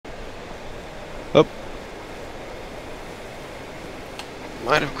Oh.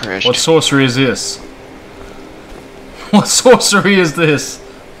 Might have crashed. What sorcery is this? What sorcery is this?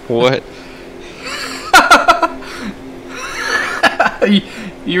 What?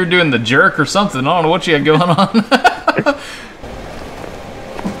 You were doing the jerk or something. I don't know what you had going on.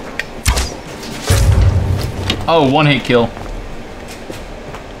 Oh, one hit kill.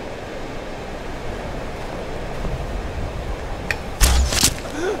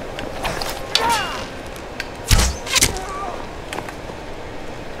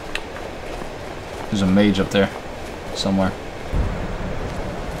 There's a mage up there somewhere.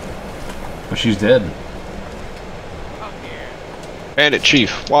 But she's dead. Bandit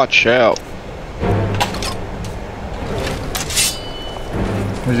Chief, watch out.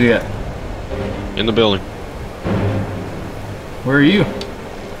 Where's he at? In the building. Where are you?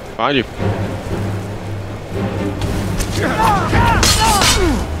 Behind you.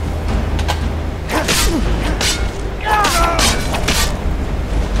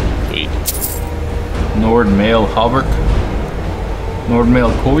 Sweet. Nord Mail Hauberk. Nord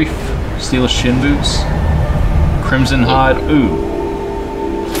Mail Coif. Steel Shin Boots. Crimson Hide. Ooh.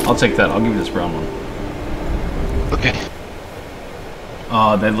 I'll take that. I'll give you this brown one. Okay.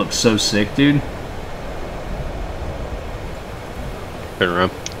 Oh, that looks so sick, dude. Turn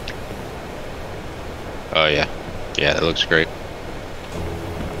around. Oh yeah. Yeah, that looks great.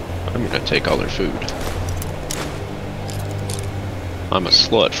 I'm gonna take all their food. I'm a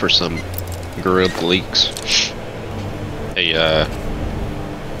slut for some grilled leeks. Hey, can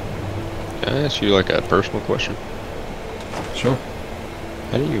I ask you like a personal question? Sure.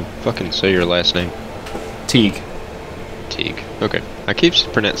 How do you fucking say your last name? Teague. Teague. Okay. I keep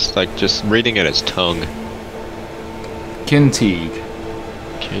pronouncing like just reading it as tongue. Ken Teague.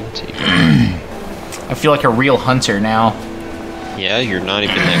 Ken Teague. I feel like a real hunter now. Yeah, you're not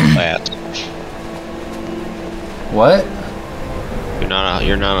even that fast. What? You're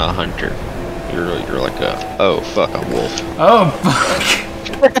not a hunter. You're like a oh fuck a wolf. Oh fuck.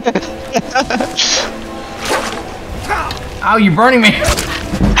 Ow, you're burning me!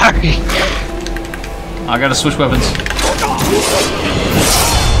 I gotta switch weapons.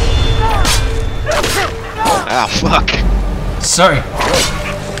 Ah, fuck. Sorry.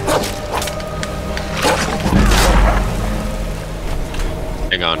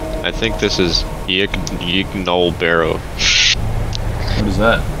 Hang on. I think this is Yngol Barrow. What is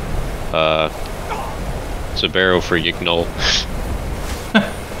that? It's a barrow for Yngol.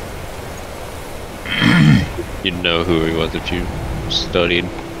 You'd know who he was if you studied.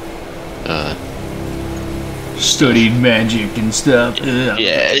 Studied magic and stuff.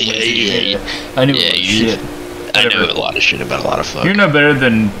 Yeah. I knew shit. I know a lot of shit about a lot of fuck. You're no better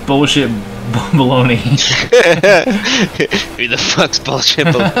than bullshit baloney. Who the fuck's bullshit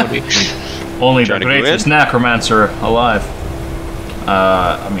baloney? Only the greatest necromancer alive.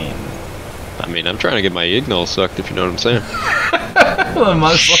 I mean, I'm trying to get my Yngol sucked, if you know what I'm saying. well,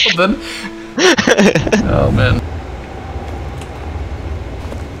 might as well then. Oh man.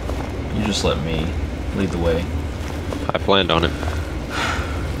 You just let me lead the way. I planned on it.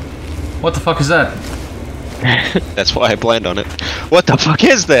 What the fuck is that? That's why I planned on it. What the fuck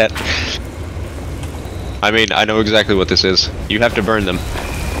is that? I mean, I know exactly what this is. You have to burn them.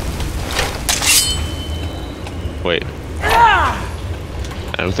 Wait.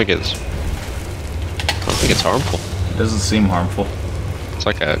 I don't think it's harmful. It doesn't seem harmful. It's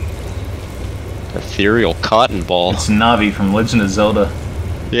like a ethereal cotton ball. It's Navi from Legend of Zelda.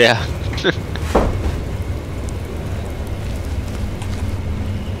 Yeah.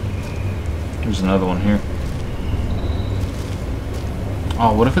 There's another one here.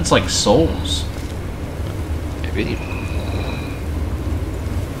 Oh, what if it's like souls? Maybe.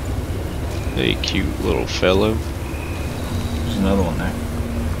 A cute little fellow. There's another one there.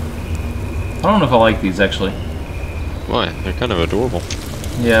 I don't know if I like these actually. Why? They're kind of adorable.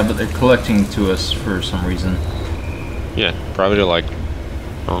 Yeah, but they're collecting to us for some reason. Yeah, probably to like,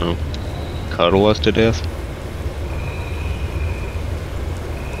 I don't know, cuddle us to death.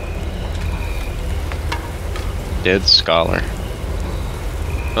 Dead scholar.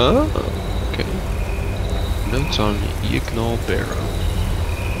 Oh, okay. Notes on Yngol Barrow.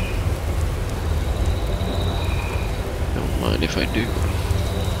 Don't mind if I do.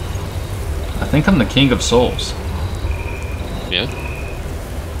 I think I'm the king of souls. Yeah?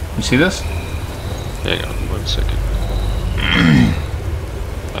 You see this? Hang on 1 second.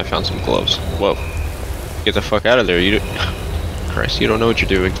 I found some gloves. Whoa. Get the fuck out of there, Christ, you don't know what you're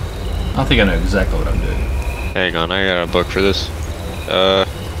doing. I think I know exactly what I'm doing. Hang on, I got a book for this.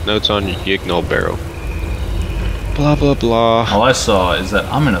 Notes on Yngol Barrow. Blah, blah, blah. All I saw is that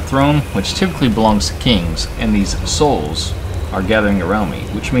I'm in a throne which typically belongs to kings, and these souls are gathering around me,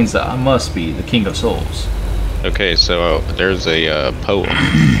 which means that I must be the king of souls. Okay, so there's a poem.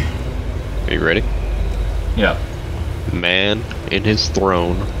 Are you ready? Yeah. Man in his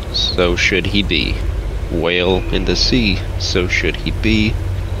throne, so should he be. Whale in the sea, so should he be.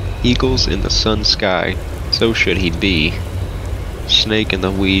 Eagles in the sun sky, so should he be. Snake in the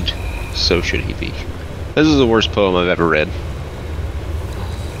weed, so should he be. This is the worst poem I've ever read.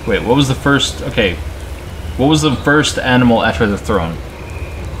 Wait, what was the first... Okay. What was the first animal after the throne?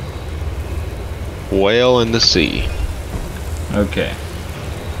 Whale in the sea. Okay.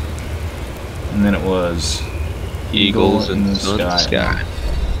 And then it was... Eagles in the sun sky.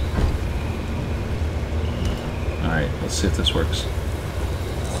 Alright, let's see if this works.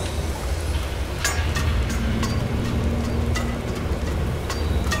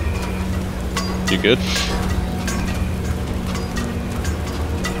 You good?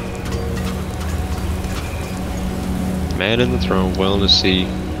 Man in the throne, whale in the sea,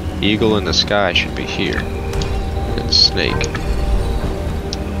 eagle in the sky should be here. And snake.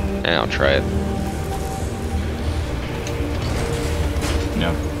 I'll try it.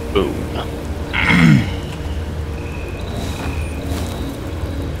 No. Boom.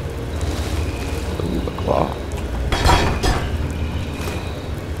 Ooh, a claw.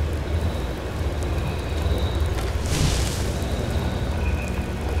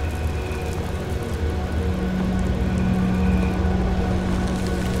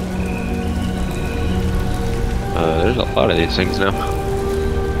 There's a lot of these things now.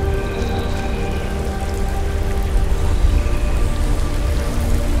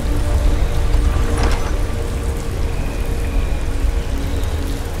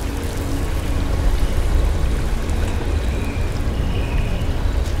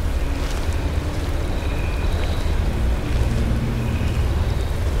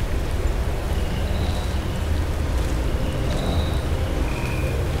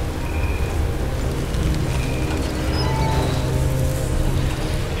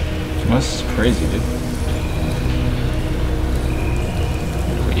 This is crazy, dude.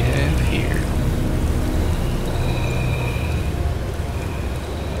 What do we have here?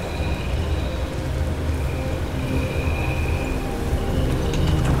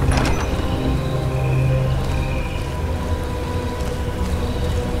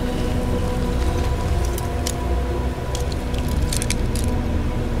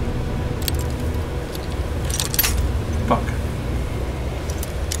 Fuck.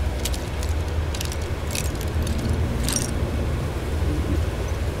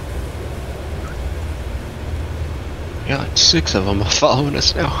 Yeah, like 6 of them are following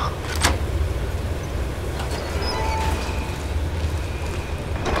us now.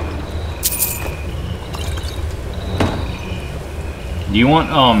 Do you want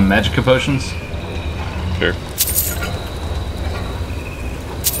magica potions? Sure.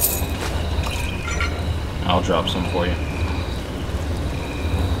 I'll drop some for you.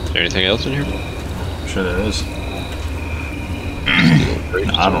 Is there anything else in here? I'm sure there is.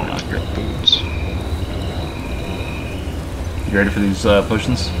 I don't know. Boots. You ready for these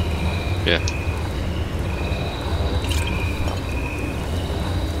potions? Yeah.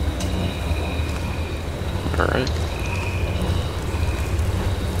 Alright.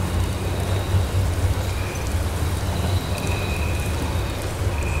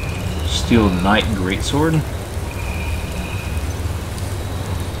 Steel Knight Greatsword?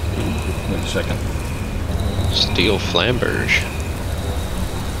 Wait a second. Steel Flamberge.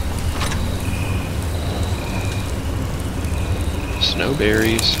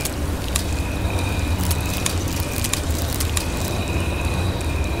 Snowberries.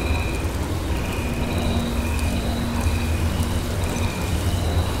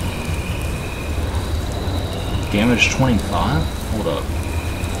 Damage 25? Hold up.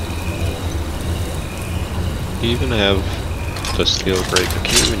 You even have the steel grate. Can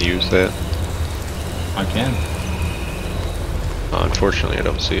you even use that? I can. Unfortunately, I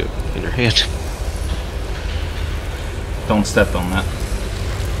don't see it in your hand. Don't step on that.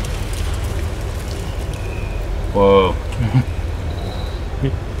 Whoa.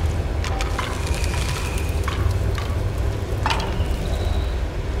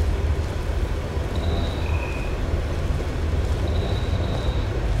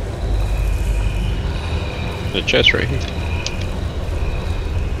 The chest right here.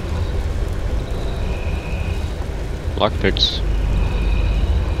 Lockpicks.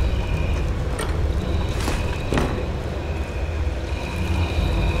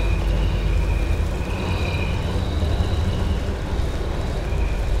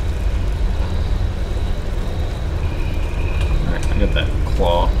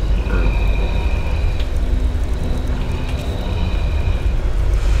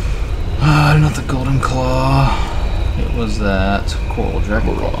 was that? Coral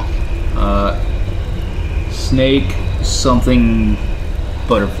Dragon Claw. Snake something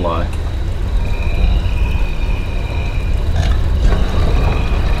butterfly.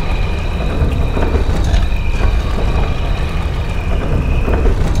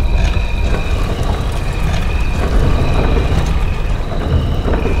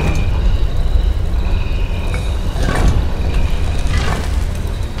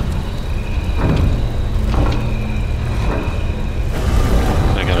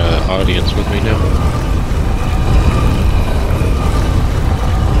 Audience with me now.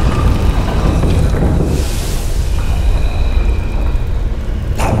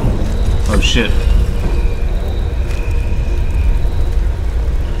 Oh shit.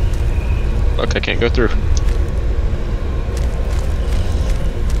 Fuck, I can't go through.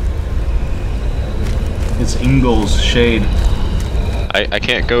 It's Yngol's shade. I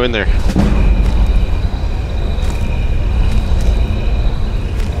can't go in there.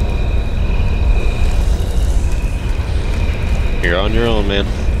 You're on your own, man.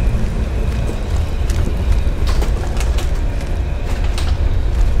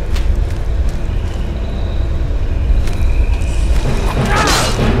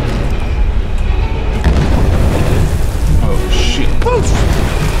 Oh shit.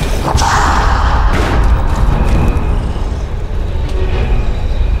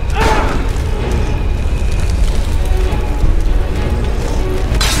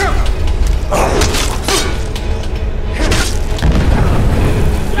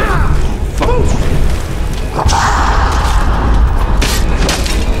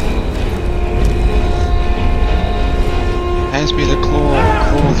 Pass me the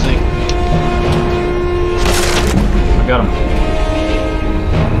claw thing. I got him.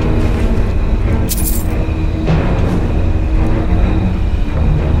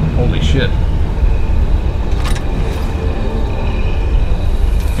 Holy shit.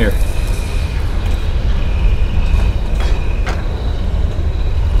 Here.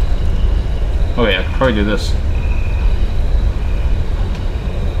 Oh yeah, I could probably do this.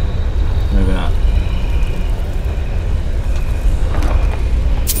 Maybe not.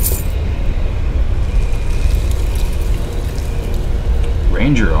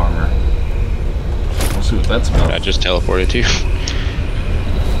 Ranger armor. We'll see what that's about. I just teleported to you.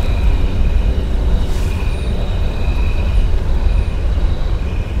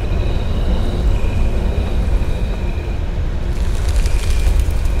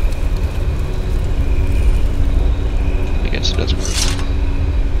 I guess it doesn't work.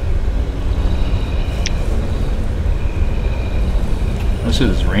 Let's see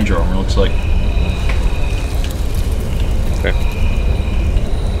what this Ranger armor looks like. Okay.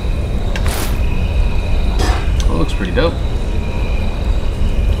 Looks pretty dope.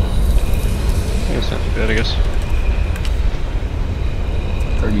 Yeah, it's not too bad, I guess.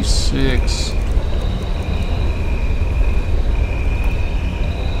 36.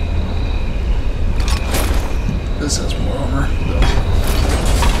 This has more armor, though.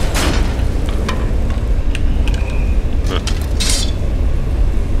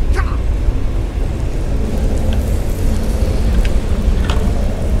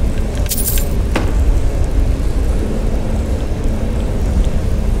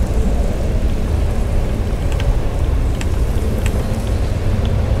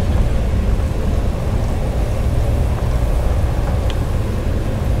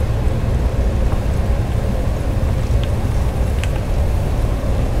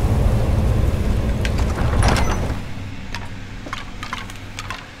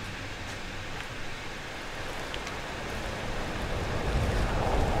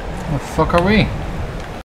 Where the fuck are we?